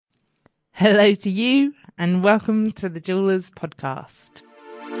Hello to you and welcome to the Jewelers Podcast.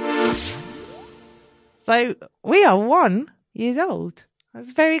 So we are 1 year old.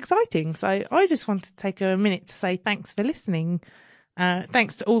 That's very exciting. So I just wanted to take a minute to say thanks for listening.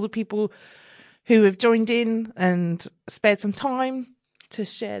 Thanks to all the people who have joined in and spared some time to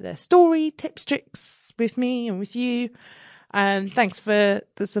share their story, tips, tricks with me and with you. And thanks for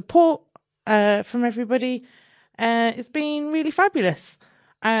the support from everybody. It's been really fabulous.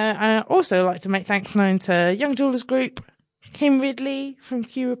 I also like to make thanks known to Young Jewelers Group, Kim Ridley from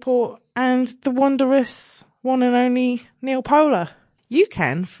Q Report, and the wondrous one and only Neil Polar. You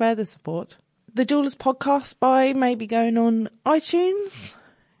can further support the Jewelers Podcast by maybe going on iTunes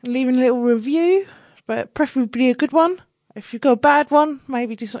and leaving a little review, but preferably a good one. If you've got a bad one,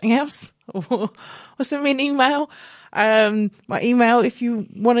 maybe do something else or send me an email. My email, if you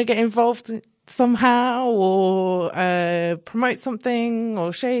want to get involved somehow or promote something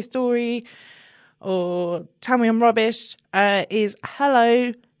or share your story or tell me I'm rubbish, is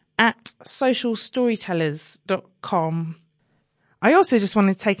hello@socialstorytellers.com. I also just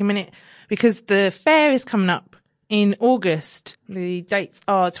wanted to take a minute because the fair is coming up in August. The dates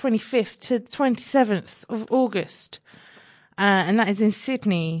are 25th to 27th of August. And that is in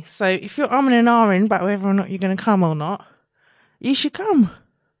Sydney. So if you're umming and ahhing about whether or not you're going to come or not, you should come.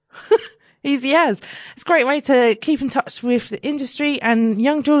 Easy as. It's a great way to keep in touch with the industry, and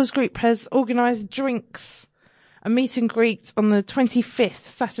Young Jewelers Group has organised drinks, a meet and greet on the 25th,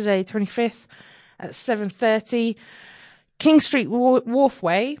 Saturday 25th at 7:30, King Street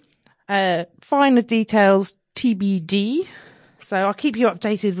Wharfway. Finer details TBD. So I'll keep you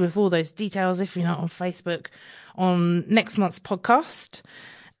updated with all those details if you're not on Facebook on next month's podcast,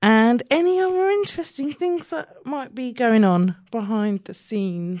 and any other interesting things that might be going on behind the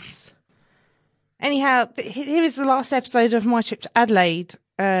scenes. Anyhow, here is the last episode of my trip to Adelaide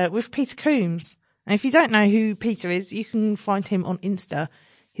with Peter Coombs. And if you don't know who Peter is, you can find him on Insta.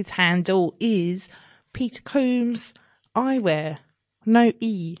 His handle is Peter Coombs Eyewear, no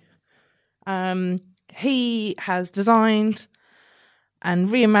E. He has designed and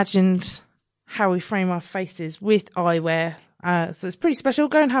reimagined how we frame our faces with eyewear. So it's pretty special.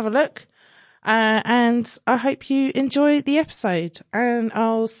 Go and have a look. And I hope you enjoy the episode. And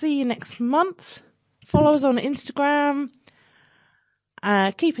I'll see you next month. Follow us on Instagram.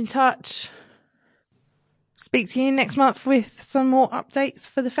 Keep in touch. Speak to you next month with some more updates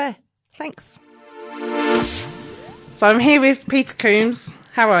for the fair. Thanks. So I'm here with Peter Coombs.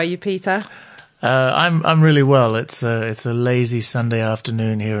 How are you, Peter? I'm really well. It's a lazy Sunday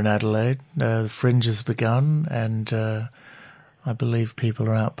afternoon here in Adelaide. The Fringe has begun, and I believe people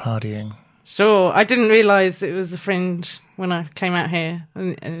are out partying. Sure. I didn't realise it was the Fringe when I came out here,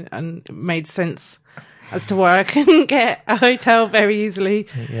 and it made sense as to why I couldn't get a hotel very easily.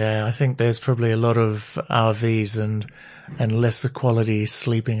 Yeah, I think there's probably a lot of RVs and lesser quality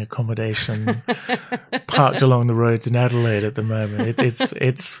sleeping accommodation parked along the roads in Adelaide at the moment.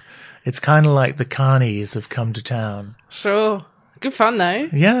 It's kind of like the carnies have come to town. Sure. Good fun, though.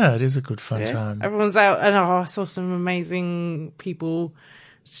 Yeah, it is a good fun time. Everyone's out, and I saw some amazing people,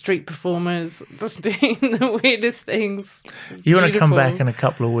 street performers, just doing the weirdest things. You want to come back in a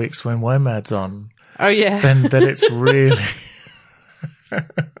couple of weeks when WOMAD's on. Oh, yeah. Then it's really...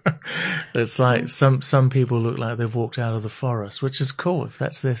 It's like some people look like they've walked out of the forest, which is cool if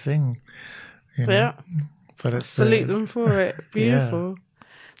that's their thing. You know? Yeah. But it's salute them for it. Beautiful. Yeah.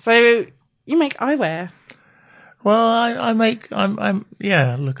 So you make eyewear. Well, I make a lot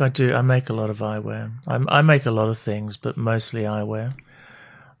of eyewear. I make a lot of things, but mostly eyewear.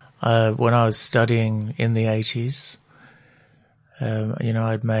 When I was studying in the 80s,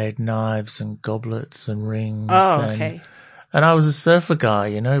 I'd made knives and goblets and rings. Oh, okay. And I was a surfer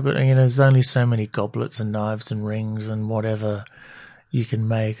guy, but there's only so many goblets and knives and rings and whatever you can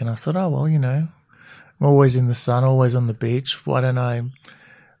make. And I thought, I'm always in the sun, always on the beach. Why don't I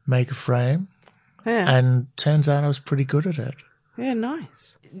make a frame? Yeah. And turns out I was pretty good at it. Yeah,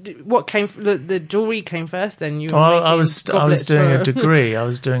 nice. What came? The jewelry came first. Then you. I was doing a degree. I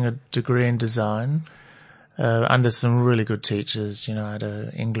was doing a degree in design under some really good teachers. I had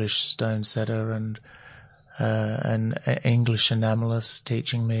an English stone setter and an English enamelist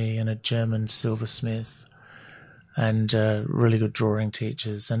teaching me, and a German silversmith, and really good drawing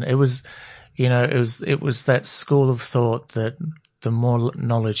teachers. And it was that school of thought that the more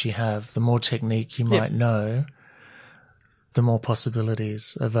knowledge you have, the more technique you might know, the more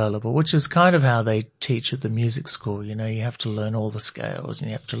possibilities available, which is kind of how they teach at the music school. You have to learn all the scales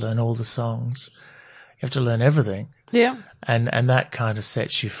and you have to learn all the songs. You have to learn everything. Yeah. And that kind of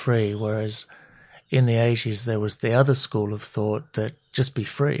sets you free. Whereas in the 80s, there was the other school of thought that just be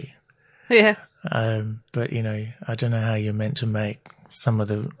free. Yeah. But, you know, I don't know how you're meant to make some of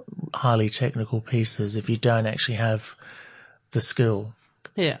the highly technical pieces if you don't actually have the skill,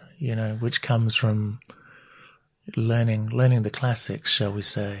 Yeah. you know, which comes from learning the classics, shall we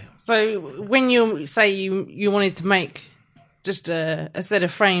say. So when you say you wanted to make just a set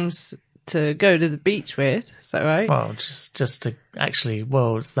of frames to go to the beach with, is that right? Well, just to actually,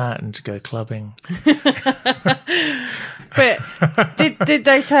 well, it's that and to go clubbing. But did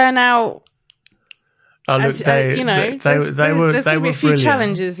they turn out? Oh, look, they you know, they were there's they gonna be were a few brilliant.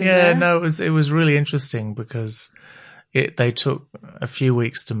 challenges in Yeah, there. no, it was really interesting because they took a few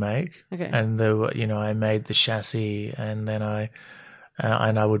weeks to make, Okay. and there were, you know, I made the chassis, and then I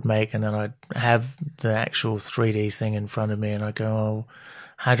would make, and then I'd have the actual 3D thing in front of me, and I go, oh,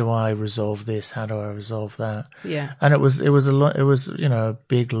 how do I resolve this? How do I resolve that? Yeah. And it was a lot. It was, you know, a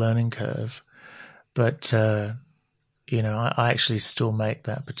big learning curve, but you know, I actually still make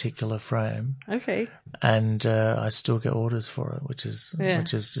that particular frame, Okay. and I still get orders for it, which is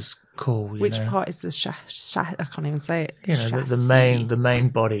just cool. You Which know? part is the I can't even say it. You know, the Chassis. main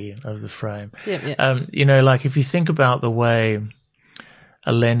body of the frame. Yeah. You know, like if you think about the way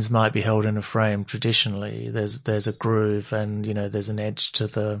a lens might be held in a frame traditionally, there's a groove, and you know, there's an edge to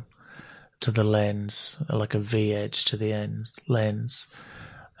the lens, like a V edge to the lens.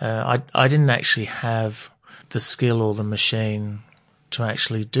 I didn't actually have the skill or the machine to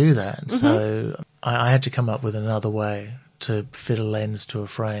actually do that, so I had to come up with another way to fit a lens to a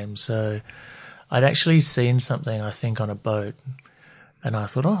frame. So I'd actually seen something, I think, on a boat, and I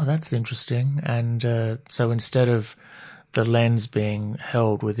thought, oh, that's interesting. And so instead of the lens being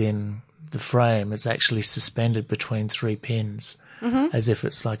held within the frame, it's actually suspended between 3 pins, as if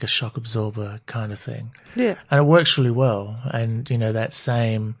it's like a shock absorber kind of thing. Yeah. And it works really well. And, you know, that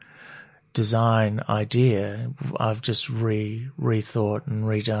same design idea, I've just rethought and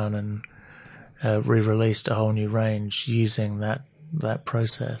redone and re-released a whole new range using that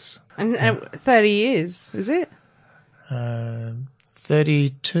process. And 30 years, is it?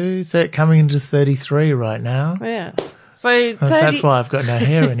 32, coming into 33 right now. Yeah. So 30, That's why I've got no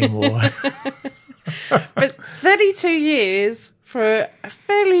hair anymore. but 32 years for a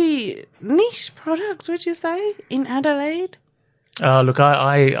fairly niche product, would you say, in Adelaide? Look,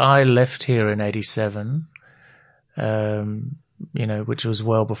 I left here in 87, you know, which was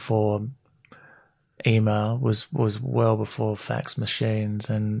well before email, was well before fax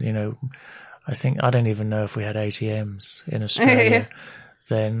machines. And, you know, I don't even know if we had ATMs in Australia.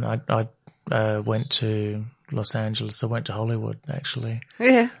 Then I went to Los Angeles. I went to Hollywood, actually.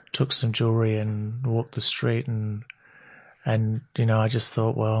 Yeah. Took some jewelry and walked the street, and you know, I just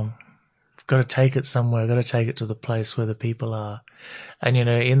thought, well, I've got to take it somewhere. I've got to take it to the place where the people are. And, you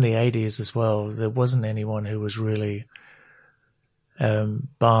know, in the 80s as well, there wasn't anyone who was really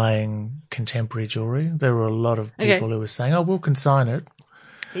buying contemporary jewelry. There were a lot of people who were saying, oh, we'll consign it.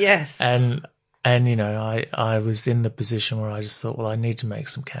 Yes. And you know, I was in the position where I just thought, well, I need to make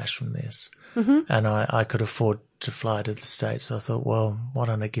some cash from this. And I could afford to fly to the States. So I thought, well, why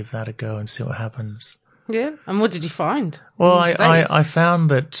don't I give that a go and see what happens? Yeah. And what did you find? Well, I found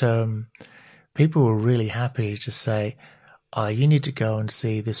that people were really happy to say, oh, you need to go and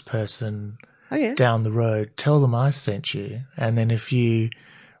see this person down the road. Tell them I sent you. And then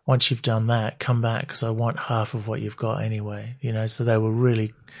once you've done that, come back, because I want half of what you've got anyway. You know, so they were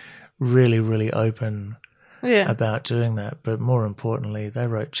really, really, really open about doing that. But more importantly, they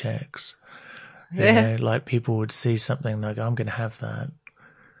wrote checks. You know, like people would see something like, I'm going to have that.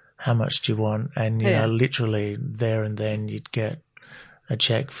 How much do you want? And, you know, literally there and then you'd get a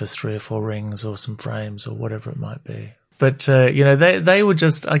check for 3 or 4 rings or some frames or whatever it might be. But, you know, they were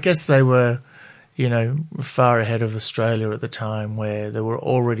just, I guess they were, you know, far ahead of Australia at the time, where there were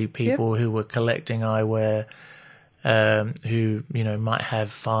already people who were collecting eyewear, who, you know, might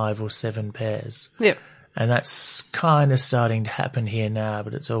have 5 or 7 pairs. Yep. And that's kind of starting to happen here now,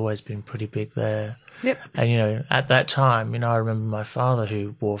 but it's always been pretty big there. Yep. And, you know, at that time, you know, I remember my father,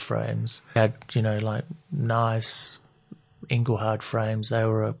 who wore frames, had, you know, like nice Engelhard frames. They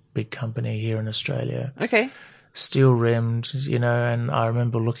were a big company here in Australia. Okay. Steel rimmed, you know, and I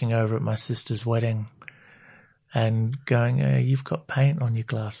remember looking over at my sister's wedding and going, you've got paint on your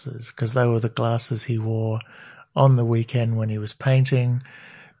glasses, because they were the glasses he wore on the weekend when he was painting,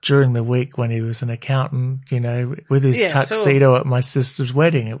 during the week when he was an accountant, you know, with his tuxedo at my sister's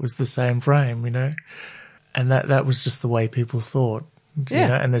wedding. It was the same frame, you know, and that was just the way people thought, you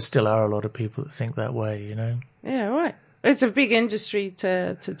know, and there still are a lot of people that think that way, you know. Yeah, right. It's a big industry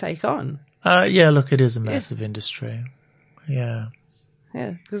to take on. Yeah, look, it is a massive industry. Yeah.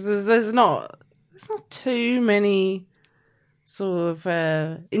 Yeah, because there's not too many sort of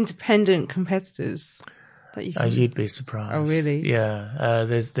independent competitors that you can... You'd be surprised. Oh, really? Yeah.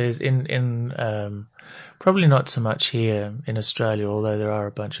 There's in probably not so much here in Australia, although there are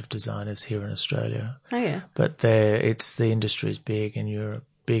a bunch of designers here in Australia. Oh, yeah. But the industry's big in Europe,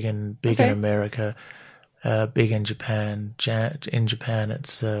 big in America, big in Japan. In Japan,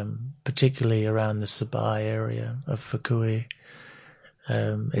 it's particularly around the Sabai area of Fukui.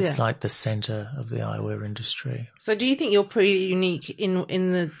 It's like the center of the eyewear industry. So do you think you're pretty unique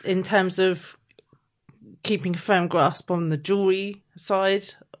in terms of keeping a firm grasp on the jewelry side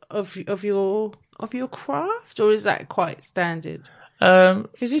of your craft, or is that quite standard?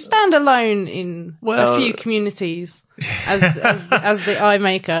 Because you stand alone in a few communities as the eye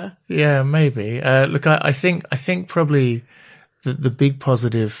maker. Yeah, maybe. Look, I think probably the big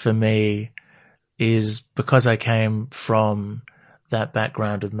positive for me is because I came from that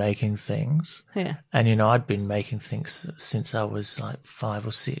background of making things. Yeah. And, I'd been making things since I was like 5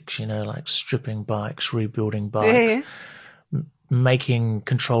 or 6, like stripping bikes, rebuilding bikes, making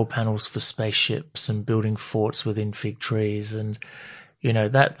control panels for spaceships and building forts within fig trees. And,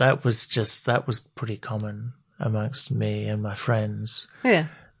 that was pretty common amongst me and my friends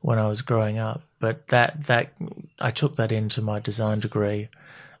when I was growing up. But that I took that into my design degree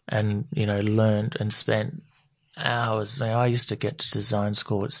and, learned and spent hours. I used to get to design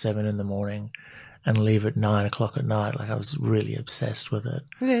school at 7 a.m. and leave at 9 o'clock at night. Like I was really obsessed with it.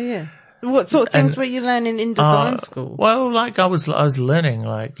 Yeah. What sort of things were you learning in design school? Well, like I was learning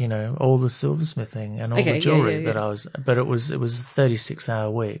all the silversmithing and all the jewelry but it was a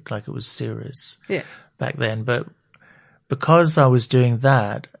 36-hour week. Like it was serious back then. But because I was doing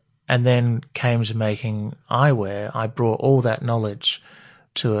that and then came to making eyewear, I brought all that knowledge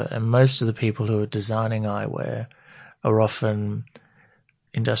to it. And most of the people who are designing eyewear are often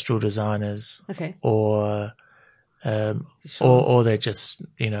industrial designers or they're just,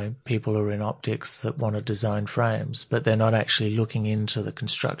 people who are in optics that want to design frames, but they're not actually looking into the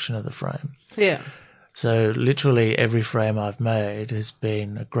construction of the frame. Yeah. So literally every frame I've made has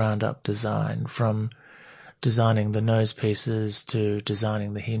been a ground up design, from designing the nose pieces to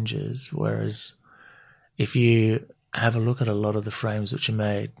designing the hinges. Whereas if you have a look at a lot of the frames which are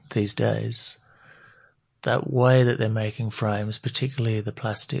made these days, that way that they're making frames, particularly the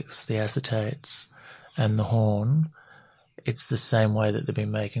plastics, the acetates and the horn, it's the same way that they've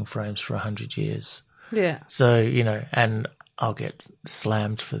been making frames for 100 years. Yeah. So, and I'll get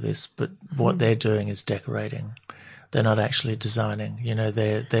slammed for this, but what they're doing is decorating. They're not actually designing,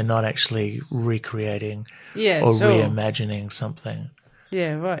 they're not actually recreating or reimagining something.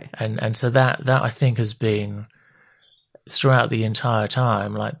 Yeah, right. And so that I think has been throughout the entire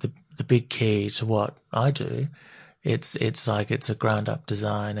time, like the big key to what I do. It's like it's a ground up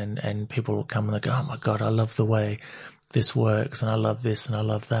design and people will come and they go, oh my God, I love the way this works and I love this and I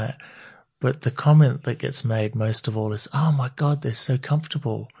love that. But the comment that gets made most of all is, oh my God, they're so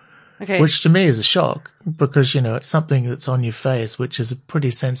comfortable. Okay. Which to me is a shock because, it's something that's on your face, which is a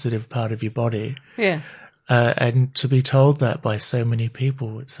pretty sensitive part of your body. Yeah. And to be told that by so many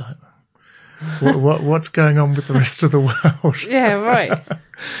people, it's like, what's going on with the rest of the world? Yeah, right.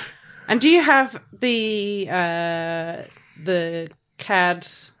 And do you have the CAD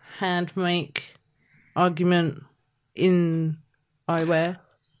hand make argument in eyewear?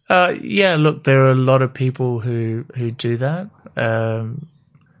 Yeah, look, there are a lot of people who do that.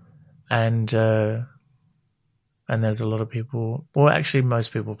 And there's a lot of people, well, actually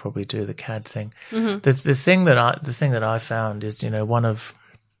most people probably do the CAD thing. Mm-hmm. The thing that I found is, one of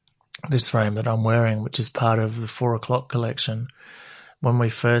this frame that I'm wearing, which is part of the 4 o'clock collection, when we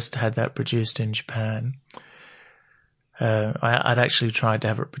first had that produced in Japan, I'd actually tried to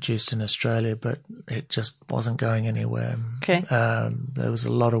have it produced in Australia, but it just wasn't going anywhere. Okay. There was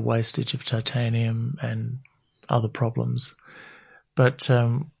a lot of wastage of titanium and other problems. But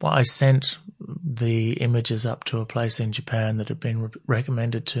I sent the images up to a place in Japan that had been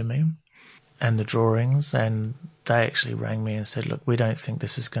recommended to me, and the drawings, and they actually rang me and said, look, we don't think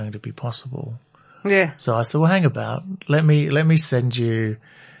this is going to be possible. Yeah. So I said, well, hang about. Let me send you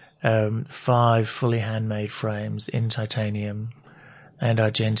 5 fully handmade frames in titanium and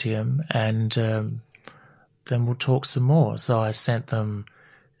argentium, and then we'll talk some more. So I sent them,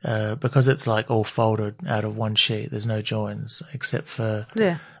 because it's like all folded out of one sheet. There's no joins except for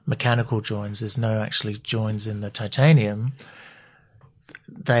mechanical joins. There's no actually joins in the titanium.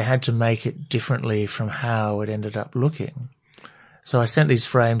 They had to make it differently from how it ended up looking. So I sent these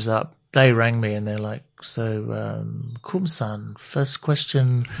frames up. They rang me and they're like, so, Kum-san, first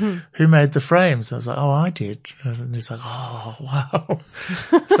question, who made the frames? I was like, oh, I did. And he's like, oh, wow.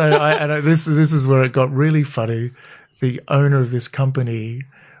 So this is where it got really funny the owner of this company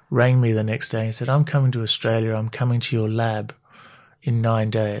rang me the next day and said, I'm coming to Australia. I'm coming to your lab in 9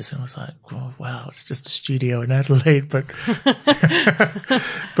 days. And I was like, oh, wow, it's just a studio in Adelaide. But,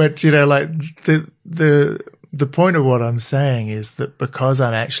 but, you know, like the point of what I'm saying is that because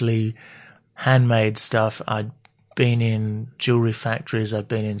I'd actually handmade stuff, I'd been in jewelry factories, I'd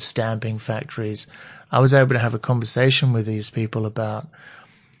been in stamping factories, I was able to have a conversation with these people about,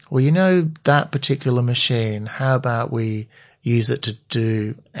 well, you know, that particular machine, how about we use it to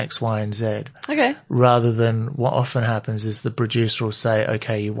do X, Y, and Z? Okay. Rather than what often happens is the producer will say,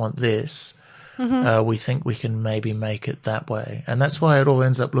 okay, you want this. We think we can maybe make it that way. And that's why it all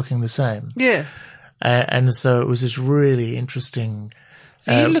ends up looking the same. Yeah. And so it was this really interesting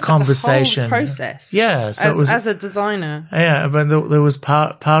So you look conversation. at the whole process. Yeah. So as a designer. Yeah. But there was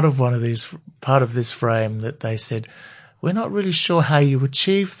part of part of this frame that they said, we're not really sure how you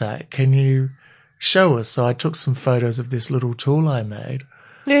achieve that. Can you show us? So I took some photos of this little tool I made.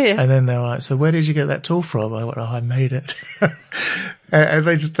 Yeah. And then they were like, so where did you get that tool from? I went, oh, I made it. And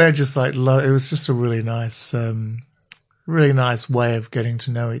they're just like, it was just a really nice way of getting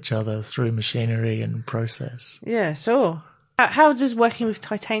to know each other through machinery and process. Yeah, sure. How does working with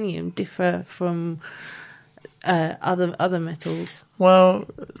titanium differ from other metals? Well,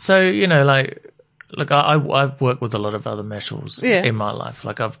 so, you know, like, look, I've worked with a lot of other metals in my life.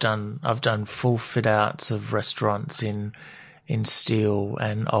 Like I've done full fit outs of restaurants in steel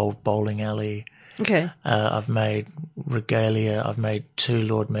and old bowling alley. Okay. I've made regalia. I've made 2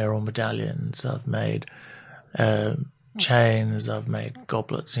 Lord Mayoral medallions. I've made chains. I've made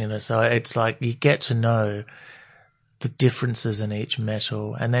goblets, you know. So it's like you get to know the differences in each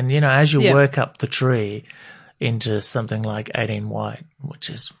metal. And then, you know, as you work up the tree into something like 18 white,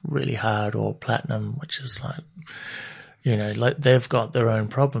 which is really hard, or platinum, which is like, you know, like they've got their own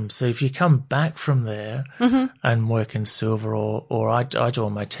problems. So if you come back from there and work in silver, or I do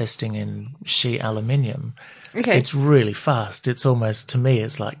all my testing in sheet aluminium, it's really fast. It's almost, to me,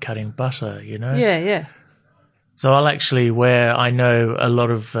 it's like cutting butter, you know? Yeah, yeah. So I'll actually, where I know a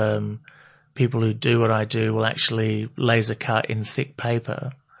lot of people who do what I do will actually laser cut in thick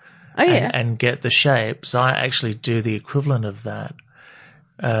paper and get the shape. So I actually do the equivalent of that.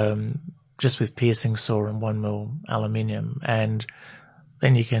 Just with piercing saw and 1mm aluminium, and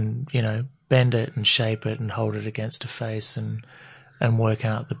then you can, you know, bend it and shape it and hold it against a face and work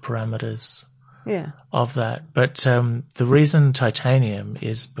out the parameters of that. But the reason titanium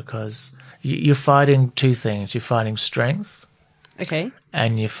is because you're fighting 2 things. You're fighting strength,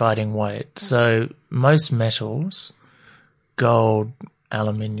 and you're fighting weight. So most metals, gold,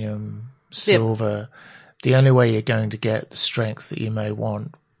 aluminium, silver, the only way you're going to get the strength that you may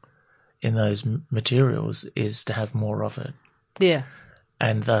want in those materials is to have more of it. Yeah.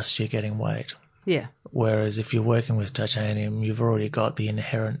 And thus you're getting weight. Yeah. Whereas if you're working with titanium, you've already got the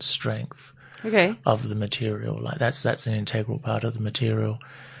inherent strength of the material. Like that's an integral part of the material.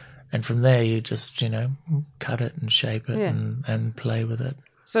 And from there you just, you know, cut it and shape it and play with it.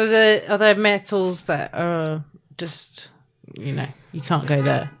 So are there metals that are just, you know, you can't go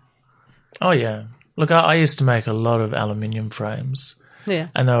there? Oh yeah. Look, I used to make a lot of aluminium frames. Yeah.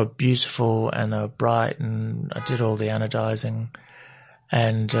 And they were beautiful and they were bright, and I did all the anodizing,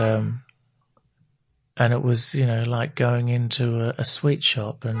 and it was, you know, like going into a sweet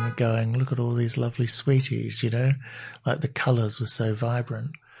shop and going, look at all these lovely sweeties, you know, like the colors were so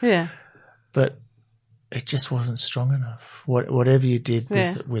vibrant. Yeah. But it just wasn't strong enough. Whatever you did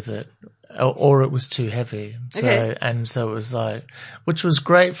with it, or it was too heavy. So, and so it was like, which was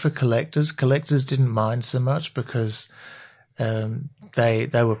great for collectors. Collectors didn't mind so much because they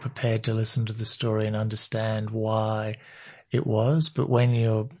were prepared to listen to the story and understand why it was. But when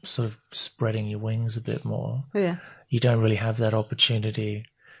you're sort of spreading your wings a bit more, you don't really have that opportunity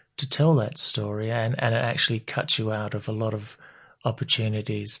to tell that story, and it actually cuts you out of a lot of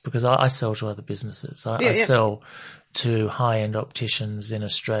opportunities, because I sell to other businesses. I sell to high-end opticians in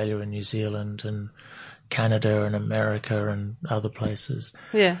Australia and New Zealand and Canada and America and other places.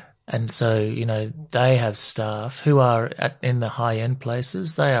 Yeah. And so, you know, they have staff who are in the high-end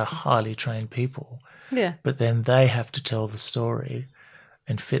places. They are highly trained people. Yeah. But then they have to tell the story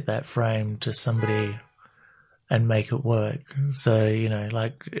and fit that frame to somebody and make it work. So, you know,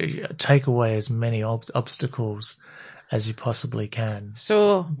 like take away as many obstacles as you possibly can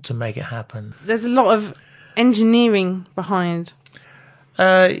to make it happen. There's a lot of engineering behind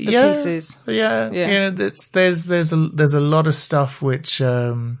the pieces. Yeah. You know, there's a lot of stuff which,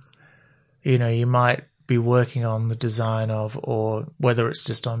 you know, you might be working on the design of, or whether it's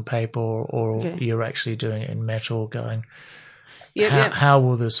just on paper or you're actually doing it in metal, going, how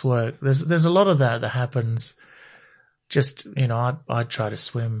will this work? There's a lot of that happens just, I'd try to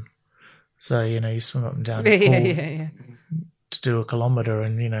swim. So, you swim up and down the pool Yeah. to do a kilometre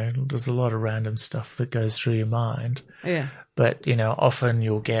and, there's a lot of random stuff that goes through your mind. Yeah. But, often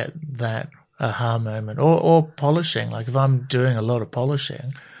you'll get that aha moment or polishing. Like if I'm doing a lot of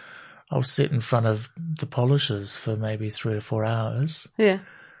polishing, I'll sit in front of the polishers for maybe 3 or 4 hours. Yeah.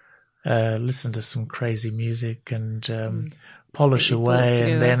 Listen to some crazy music and polish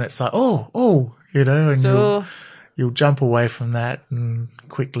away, and then it's like, and So you'll jump away from that and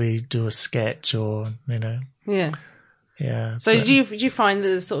quickly do a sketch or, yeah. Yeah. So do you find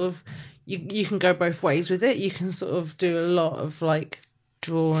that sort of you can go both ways with it? You can sort of do a lot of like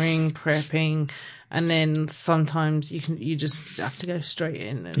drawing, prepping, and then sometimes you just have to go straight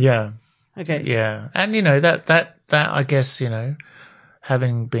in. Yeah. Okay. Yeah. And that I guess,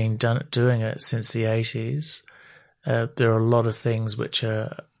 having been doing it since the 80s, there are a lot of things which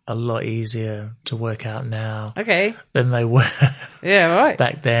are a lot easier to work out now than they were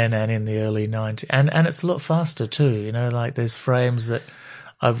back then and in the early 90s. And it's a lot faster too, like there's frames that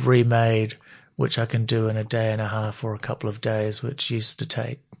I've remade which I can do in a day and a half or a couple of days, which used to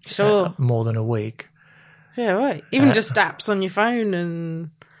take more than a week. Yeah, right. Even just apps on your phone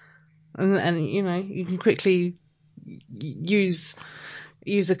and you can quickly use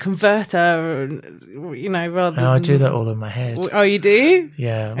a converter, rather than... No, I do that all in my head. Oh, you do?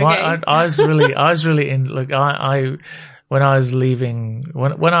 Yeah. Okay. I was really in, look, I when I was leaving,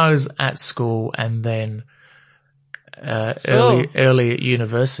 when I was at school and then, early at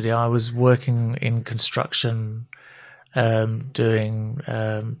university, I was working in construction, doing,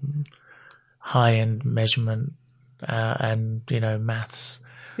 high-end measurement, and, maths.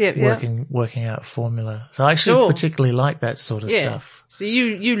 Working out formula. So I actually particularly like that sort of stuff. So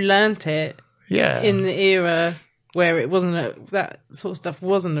you learnt it in the era where it wasn't that sort of stuff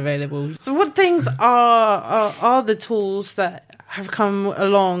wasn't available. So what things are the tools that have come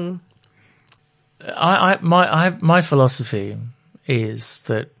along? My philosophy is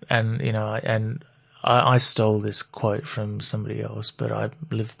that, and I stole this quote from somebody else, but I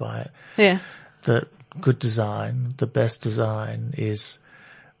live by it. Yeah. That good design, the best design is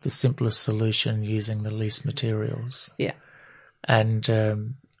the simplest solution using the least materials. Yeah. And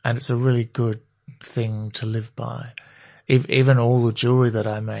it's a really good thing to live by. Even all the jewelry that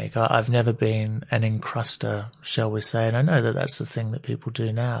I make, I've never been an encruster, shall we say, and I know that that's the thing that people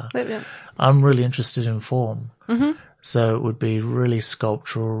do now. Yeah. I'm really interested in form. Mm-hmm. So it would be really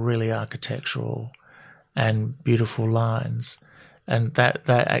sculptural, really architectural and beautiful lines. And that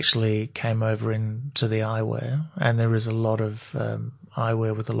actually came over into the eyewear, and there is a lot of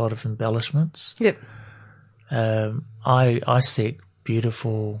eyewear with a lot of embellishments. Yep. I seek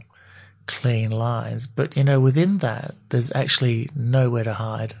beautiful, clean lines, but within that, there's actually nowhere to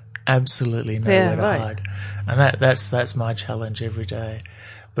hide. Absolutely nowhere to hide, and that's my challenge every day.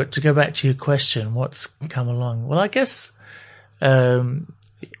 But to go back to your question, what's come along? Well, I guess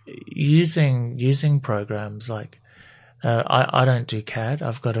using programs like I don't do CAD.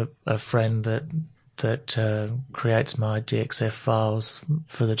 I've got a friend that creates my DXF files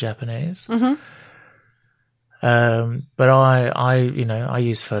for the Japanese. Mm-hmm. But I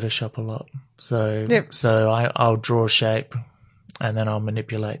use Photoshop a lot. So I'll draw a shape and then I'll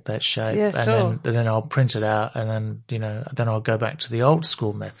manipulate that shape and then I'll print it out and then I'll go back to the old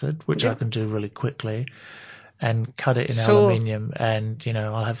school method, which I can do really quickly and cut it in aluminium and,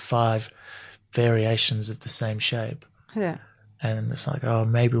 I'll have 5 variations of the same shape. Yeah. And it's like,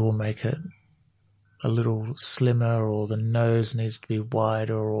 maybe we'll make it a little slimmer, or the nose needs to be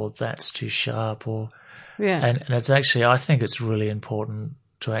wider, or that's too sharp, and it's actually, I think it's really important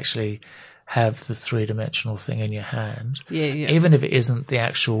to actually have the 3-dimensional thing in your hand. Yeah. Even if it isn't the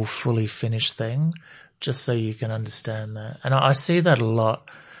actual fully finished thing, just so you can understand that. And I see that a lot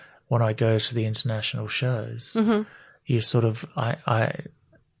when I go to the international shows. Mm-hmm. You sort of,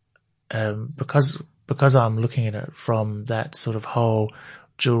 because I'm looking at it from that sort of whole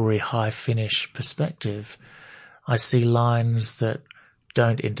jewelry high finish perspective, I see lines that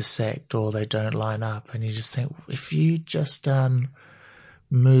don't intersect or they don't line up, and you just think, if you just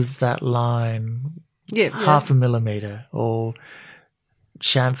move that line half a millimeter or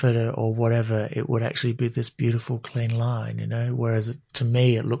chamfered it or whatever, it would actually be this beautiful clean line, whereas to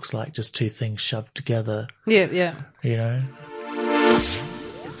me it looks like just 2 things shoved together. Yeah.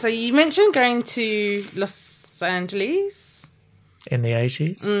 So you mentioned going to Los Angeles in the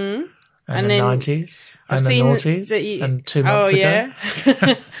 80s and the then 90s and the noughties and 2 months ago.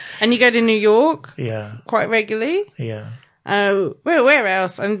 Yeah. And you go to New York quite regularly? Yeah. Where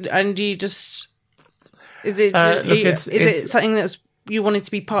else? And do you just... Is it is it something that's you want it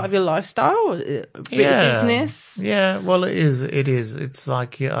to be part of your lifestyle, a bit of business. Yeah, well, it is. It's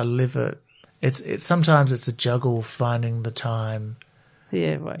like I live it. It's sometimes it's a juggle finding the time.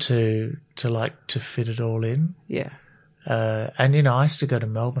 Yeah, right. To fit it all in. Yeah. And I used to go to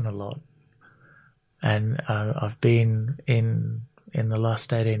Melbourne a lot, and I've been in the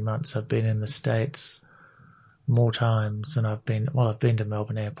last 18 months. I've been in the States more times than I've been to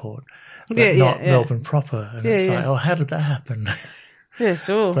Melbourne Airport, but not Melbourne proper. And it's like, oh, how did that happen? Yeah,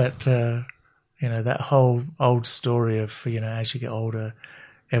 sure. But that whole old story of as you get older,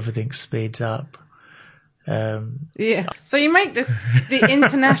 everything speeds up. So you make the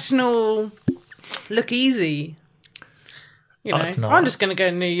international look easy. It's not. I'm just going to go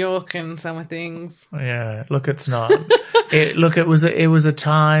to New York and sell my things. Yeah, look, it's not. It was a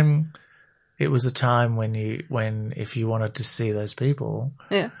time. It was a time when if you wanted to see those people,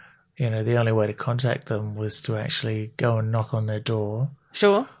 the only way to contact them was to actually go and knock on their door,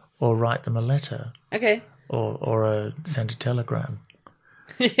 sure, or write them a letter, okay, or send a telegram.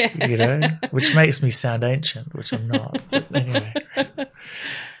 Yeah. Which makes me sound ancient, which I'm not. But anyway.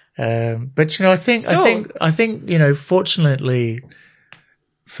 But I think, fortunately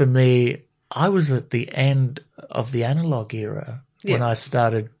for me, I was at the end of the analog era when I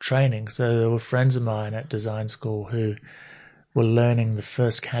started training. So there were friends of mine at design school who were learning the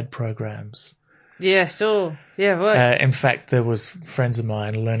first CAD programs. Yeah, sure. Yeah, right. In fact, there was friends of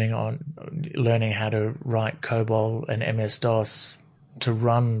mine learning how to write COBOL and MS-DOS to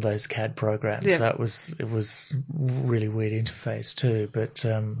run those CAD programs. Yeah. So it was really weird interface too. But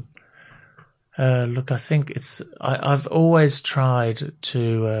look, I think I've always tried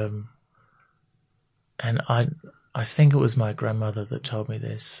to, and I think it was my grandmother that told me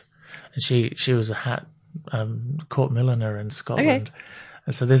this, and she was a court milliner in Scotland. Okay.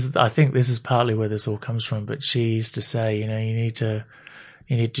 And so I think this is partly where this all comes from. But she used to say, you need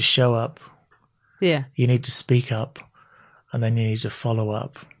to show up. Yeah. You need to speak up. And then you need to follow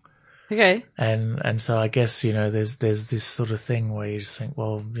up. Okay. And so I guess, there's this sort of thing where you just think,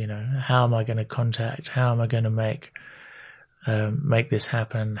 well, how am I going to contact? How am I going to make this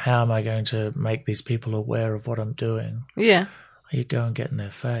happen? How am I going to make these people aware of what I'm doing? Yeah. You go and get in their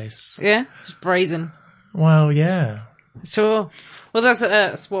face. Yeah. Just brazen. Well, yeah. Sure. Well,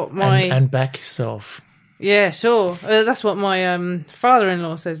 that's what my... And back yourself. Yeah, sure. That's what my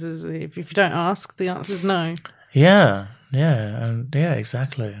father-in-law says, is if you don't ask, the answer's no. Yeah. Yeah,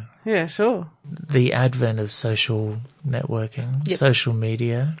 exactly. Yeah, sure. The advent of social networking, social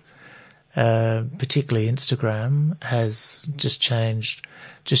media, particularly Instagram, has just changed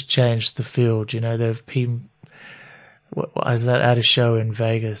the field. There have been. I was at a show in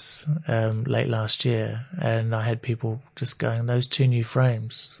Vegas late last year, and I had people just going, "Those 2 new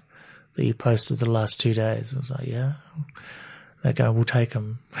frames that you posted the last 2 days." I was like, "Yeah." They go, "We'll take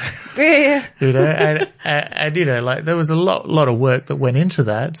them." Yeah. And like there was a lot of work that went into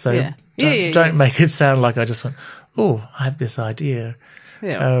that. So don't make it sound like I just went, "Oh, I have this idea."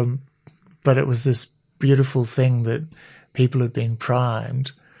 Yeah. But it was this beautiful thing that people had been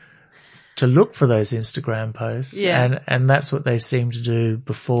primed to look for those Instagram posts. Yeah. And that's what they seem to do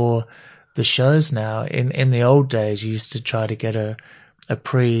before the shows now. In the old days, you used to try to get a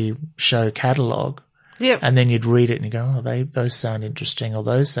pre-show catalogue. Yeah. And then you'd read it and you go, "Oh, those sound interesting," or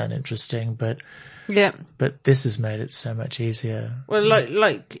 "Those sound interesting." But this has made it so much easier. Well,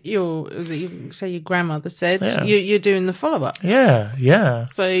 like you say your grandmother said, you're doing the follow up. Yeah.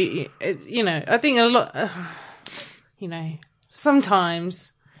 So I think a lot.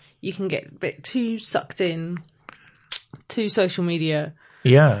 Sometimes you can get a bit too sucked in to social media.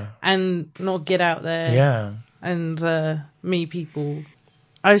 Yeah. And not get out there. Yeah. And meet people.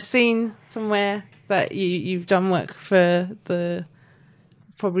 I've seen somewhere that you've done work for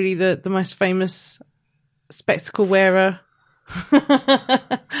probably the most famous spectacle wearer.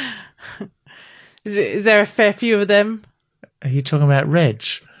 Is there a fair few of them? Are you talking about Reg?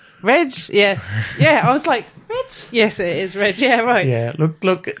 Reg? Yes. Yeah, I was like, Reg? Yes, it is Reg. Yeah, right. Yeah,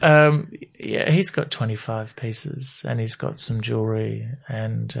 look, he's got 25 pieces and he's got some jewelry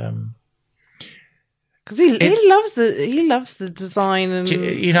and... Because he loves the design and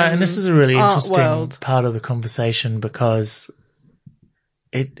and this is a really interesting world. Part of the conversation because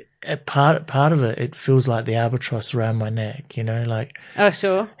part of it feels like the albatross around my neck, like oh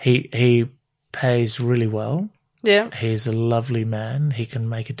sure he pays really well. Yeah, he's a lovely man. He can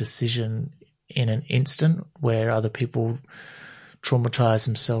make a decision in an instant where other people traumatize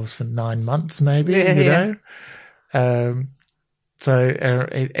themselves for 9 months, maybe. So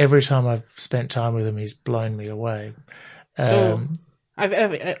every time I've spent time with him, he's blown me away. Sure. I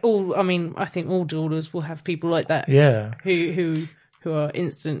think all jewelers will have people like that. Yeah. Who who are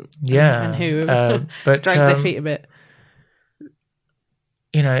instant, Yeah. and who but drag their feet a bit.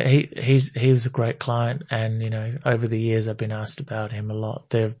 You know, he was a great client, and you know, over the years I've been asked about him a lot.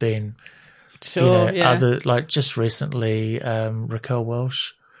 There have been other, like just recently, Raquel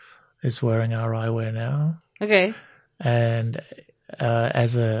Welch is wearing our eyewear now. Okay. And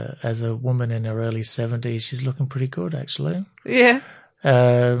as a woman in her early 70s, she's looking pretty good actually. Yeah.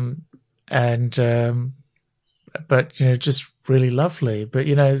 But you know, just really lovely. But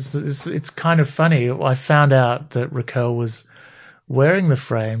you know, it's kind of funny. I found out that Raquel was wearing the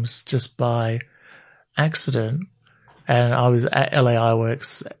frames just by accident, and I was at LA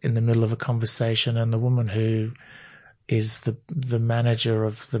Eyeworks in the middle of a conversation, and the woman who is the manager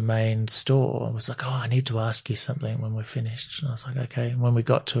of the main store was like, "Oh, I need to ask you something when we're finished." And I was like, "Okay." And when we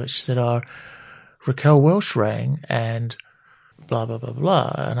got to it, she said, "Oh, Raquel Welch rang and blah blah blah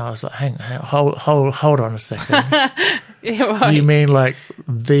blah." And I was like, hold on a second." Yeah, right. You mean like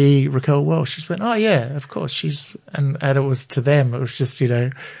the Raquel Welch? She went, "Oh yeah, of course." And it was, to them, it was just, you know,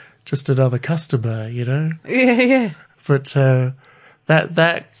 just another customer, you know. Yeah. But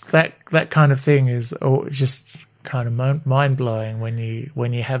that kind of thing is just kind of mind blowing when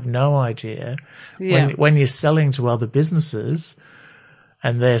you have no idea. Yeah. When you're selling to other businesses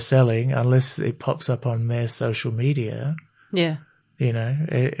and they're selling, unless it pops up on their social media. Yeah. You know,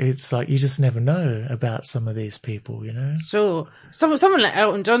 it's like you just never know about some of these people, you know. Sure. Someone like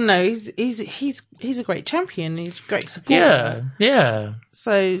Elton John, though, he's a great champion. He's a great supporter. Yeah.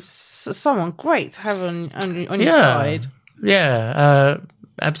 So someone great to have on your side. Yeah.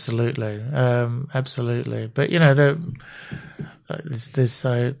 Absolutely. Absolutely. But you know, there's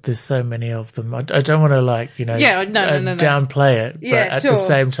so many of them. I don't want to, like, you know, no. downplay it. Yeah, but at the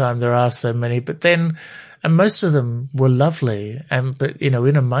same time, there are so many. But then. And most of them were lovely. But, you know,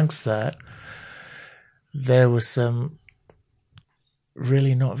 in amongst that, there were some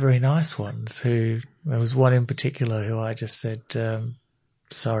really not very nice ones there was one in particular who I just said,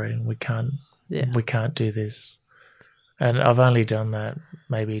 sorry, we can't do this. And I've only done that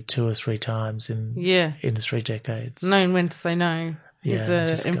maybe 2 or 3 times in 3 decades. Knowing when to say no is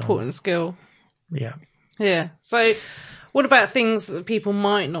an important skill. Yeah. Yeah. So what about things that people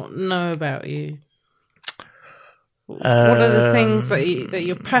might not know about you? What are the things that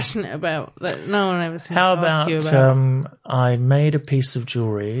you're passionate about that no one ever seems to ask you about? How about I made a piece of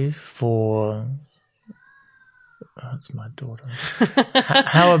jewelry for... Oh, that's my daughter.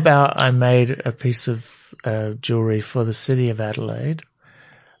 How about I made a piece of jewelry for the City of Adelaide,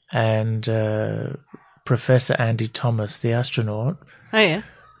 and Professor Andy Thomas, the astronaut,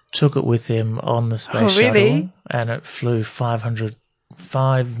 took it with him on the space shuttle, and it flew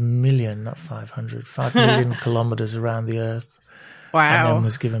 5 million kilometres around the Earth. Wow. And then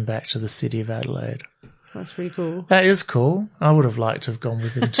was given back to the City of Adelaide. That's pretty cool. That is cool. I would have liked to have gone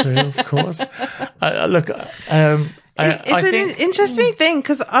with him too, of course. It's an interesting thing,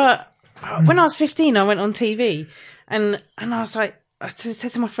 because when I was 15, I went on TV, and I was like, I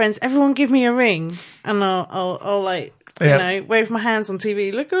said to my friends, everyone give me a ring, and I'll like, you know, wave my hands on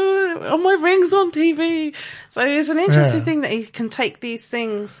TV. Look, my ring's on TV. So it's an interesting thing that he can take these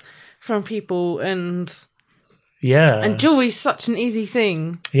things from people, and jewelry's such an easy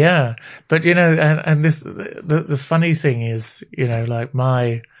thing. Yeah, but you know, and this the funny thing is, you know, like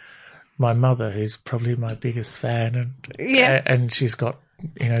my mother, who's probably my biggest fan, and she's got,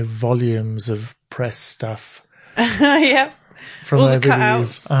 you know, volumes of press stuff. From all over the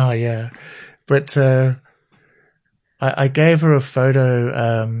cutouts. Oh yeah, but. I gave her a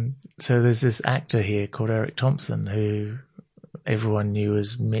photo. So there's this actor here called Eric Thompson, who everyone knew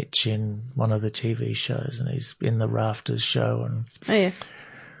as Mitch in one of the TV shows, and he's in the Rafters show.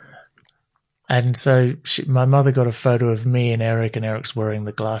 And so my mother got a photo of me and Eric's wearing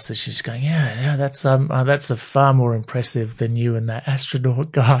the glasses. She's going, yeah, that's a far more impressive than you and that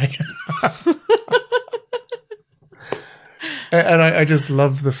astronaut guy. And I just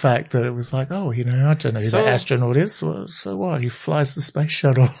love the fact that it was like, oh, you know, I don't know who that astronaut is. So what? He flies the space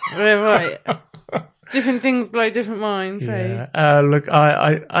shuttle. Right. Different things blow different minds. Yeah. Hey? Look,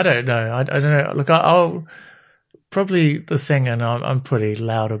 I don't know. I don't know. Look, I'll probably the thing, and I'm pretty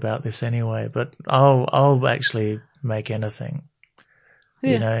loud about this anyway, but I'll actually make anything,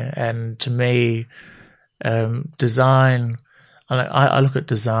 you know. And to me, design, I look at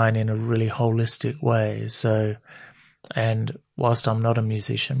design in a really holistic way. So. And whilst I'm not a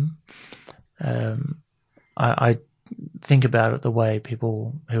musician, I think about it the way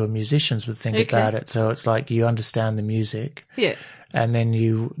people who are musicians would think about it. So it's like you understand the music, and then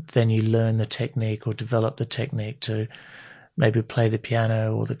you learn the technique or develop the technique to maybe play the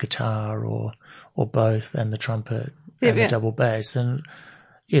piano or the guitar or both, and the trumpet, and the double bass. And,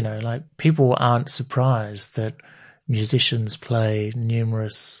 you know, like people aren't surprised that musicians play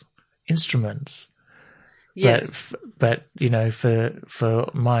numerous instruments. Yes. But you know, for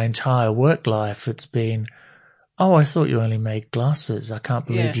my entire work life, it's been, oh, I thought you only made glasses. I can't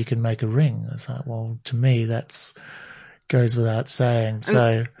believe you can make a ring. It's like, well, to me, that's goes without saying. And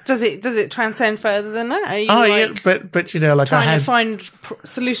so does it transcend further than that? Are you yeah, but you know, like trying to find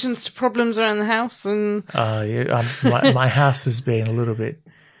solutions to problems around the house and my house has been a little bit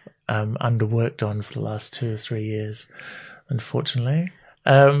underworked on for the last 2 or 3 years, unfortunately.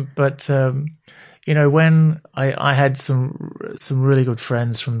 But you know, when I had some really good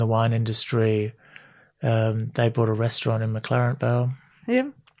friends from the wine industry, they bought a restaurant in McLaren Vale. Yeah.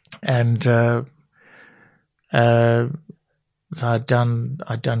 And so I'd done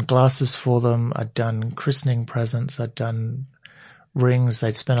glasses for them. I'd done christening presents. I'd done rings.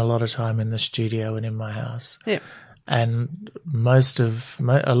 They'd spent a lot of time in the studio and in my house. Yeah. And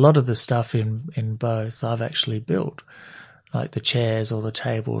a lot of the stuff in both I've actually built, like the chairs or the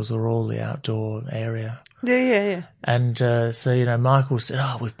tables or all the outdoor area. Yeah. And so, you know, Michael said,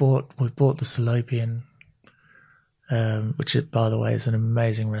 "Oh, we've bought the Salopian," which, by the way, is an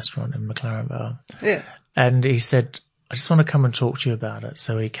amazing restaurant in McLaren Vale. Yeah. And he said, "I just want to come and talk to you about it."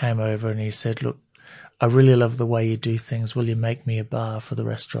 So he came over and he said, "Look, I really love the way you do things. Will you make me a bar for the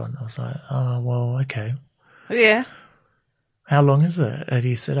restaurant?" I was like, "Oh, well, okay." Yeah. "How long is it?" And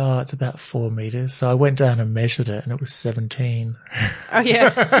he said, "Oh, it's about 4 meters." So I went down and measured it, and it was 17. Oh,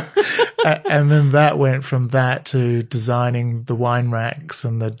 yeah. And then that went from that to designing the wine racks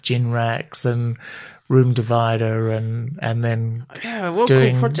and the gin racks and room divider and then what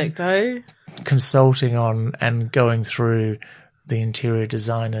a cool project, though. Consulting on and going through the interior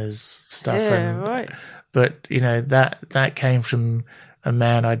designers stuff. Yeah, right. But, you know, that came from a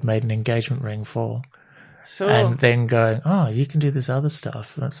man I'd made an engagement ring for. Sure. And then going, "Oh, you can do this other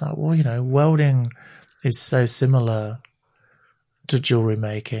stuff." And it's like, well, you know, welding is so similar to jewelry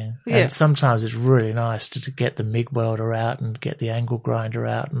making. Yeah. And sometimes it's really nice to get the MIG welder out and get the angle grinder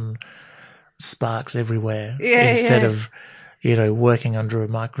out and sparks everywhere instead of, you know, working under a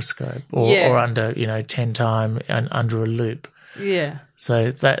microscope or under, you know, 10 time and under a loop. Yeah.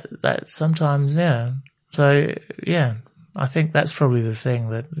 So that sometimes, yeah. So, yeah, I think that's probably the thing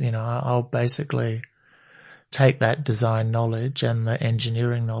that, you know, I'll basically take that design knowledge and the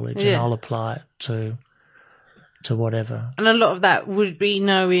engineering knowledge and I'll apply it to whatever. And a lot of that would be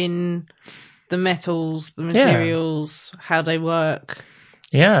knowing the metals, the materials, how they work.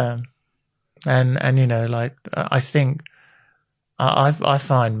 Yeah. And you know, like, I think I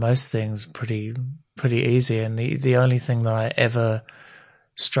find most things pretty easy, and the only thing that I ever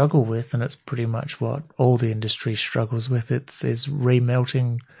struggle with, and it's pretty much what all the industry struggles with, is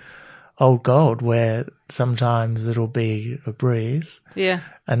remelting old gold, where sometimes it'll be a breeze. Yeah.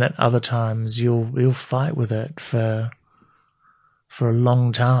 And then other times you'll fight with it for a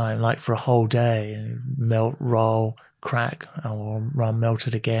long time, like for a whole day, melt, roll, crack, or I'll melt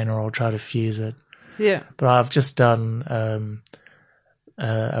it again, or I'll try to fuse it. Yeah. But I've just done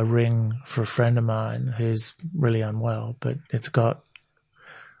a ring for a friend of mine who's really unwell, but it's got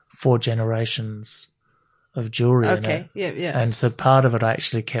 4 generations of jewelry in it. Yeah. And so part of it I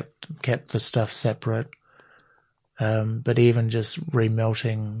actually kept the stuff separate. But even just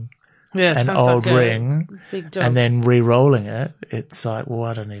remelting an old ring big job. and then re-rolling it, it's like, well,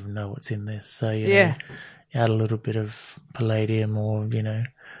 I don't even know what's in this. So, you know, you add a little bit of palladium, or, you know,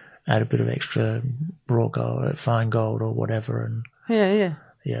 add a bit of extra raw gold, fine gold or whatever. And yeah.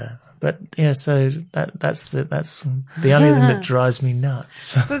 But yeah, so that's the only thing that drives me nuts.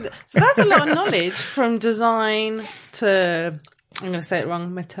 So that's a lot of knowledge, from design to, I'm going to say it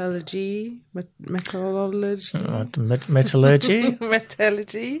wrong, metallurgy. Metallurgy.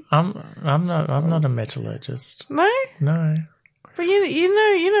 Metallurgy. I'm not a metallurgist. No. But you're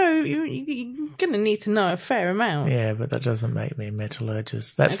going to need to know a fair amount. Yeah, but that doesn't make me a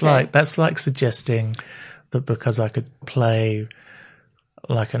metallurgist. That's like suggesting that because I could play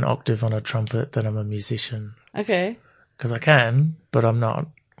like an octave on a trumpet that I'm a musician. Okay. Because I can, but I'm not.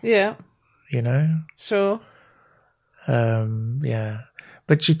 Yeah. You know? Sure. Yeah.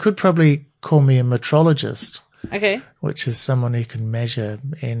 But you could probably call me a metrologist. Okay. Which is someone who can measure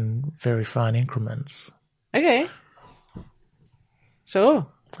in very fine increments. Okay. Sure.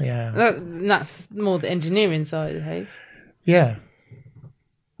 Yeah. That's more the engineering side, hey? Yeah.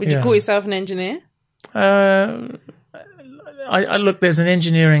 Would you call yourself an engineer? I look, there's an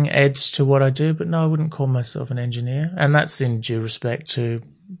engineering edge to what I do, but no, I wouldn't call myself an engineer. And that's in due respect to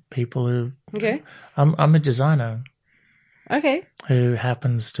people who... Okay. I'm a designer. Okay. Who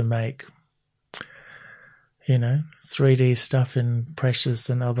happens to make, you know, 3D stuff in precious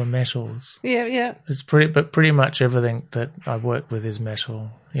and other metals. Yeah, yeah. It's pretty much everything that I work with is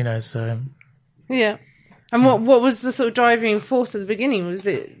metal, you know, so. Yeah. And what was the sort of driving force at the beginning? Was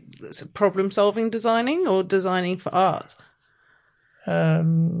it problem solving designing or designing for art?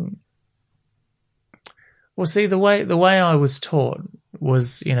 Well, see, the way I was taught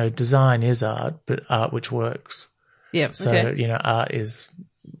was, you know, design is art, but art which works. Yeah. So, okay. you know, art is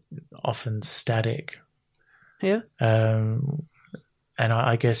often static. Yeah. And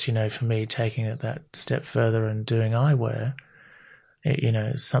I guess, you know, for me, taking it that step further and doing eyewear, you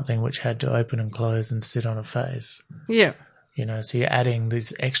know, something which had to open and close and sit on a face. Yeah. You know, so you're adding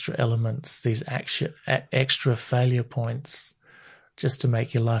these extra elements, these extra failure points just to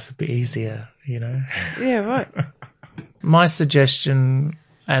make your life a bit easier, you know? Yeah, right. My suggestion,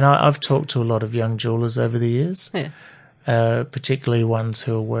 and I've talked to a lot of young jewelers over the years, particularly ones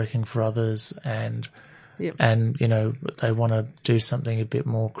who are working for others and, you know, they want to do something a bit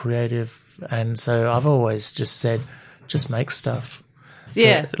more creative. And so I've always just said, just make stuff.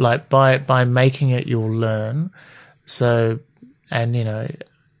 Yeah. Like by making it, you'll learn. So, and you know,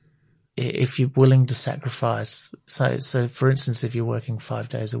 if you're willing to sacrifice, so for instance, if you're working 5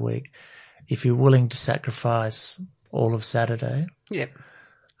 days a week, if you're willing to sacrifice all of Saturday,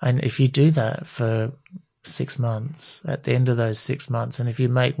 and if you do that for 6 months, at the end of those 6 months, and if you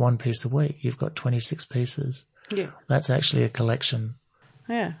make one piece a week, you've got 26 pieces. Yeah. That's actually a collection.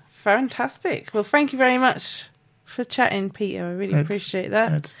 Yeah. Fantastic. Well, thank you very much for chatting, Peter. I really appreciate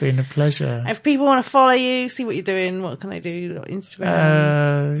that. It's been a pleasure. And if people want to follow you, see what you're doing, what can they do?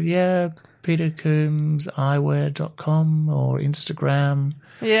 Instagram? PeterCoombsEyewear.com or Instagram.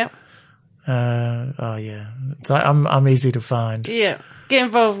 Yeah. Oh yeah. So I'm easy to find. Yeah. Get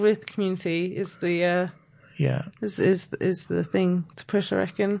involved with the community is the is the thing to push, I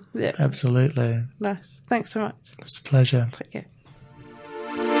reckon. Yeah. Absolutely. Nice. Thanks so much. It's a pleasure. Take care.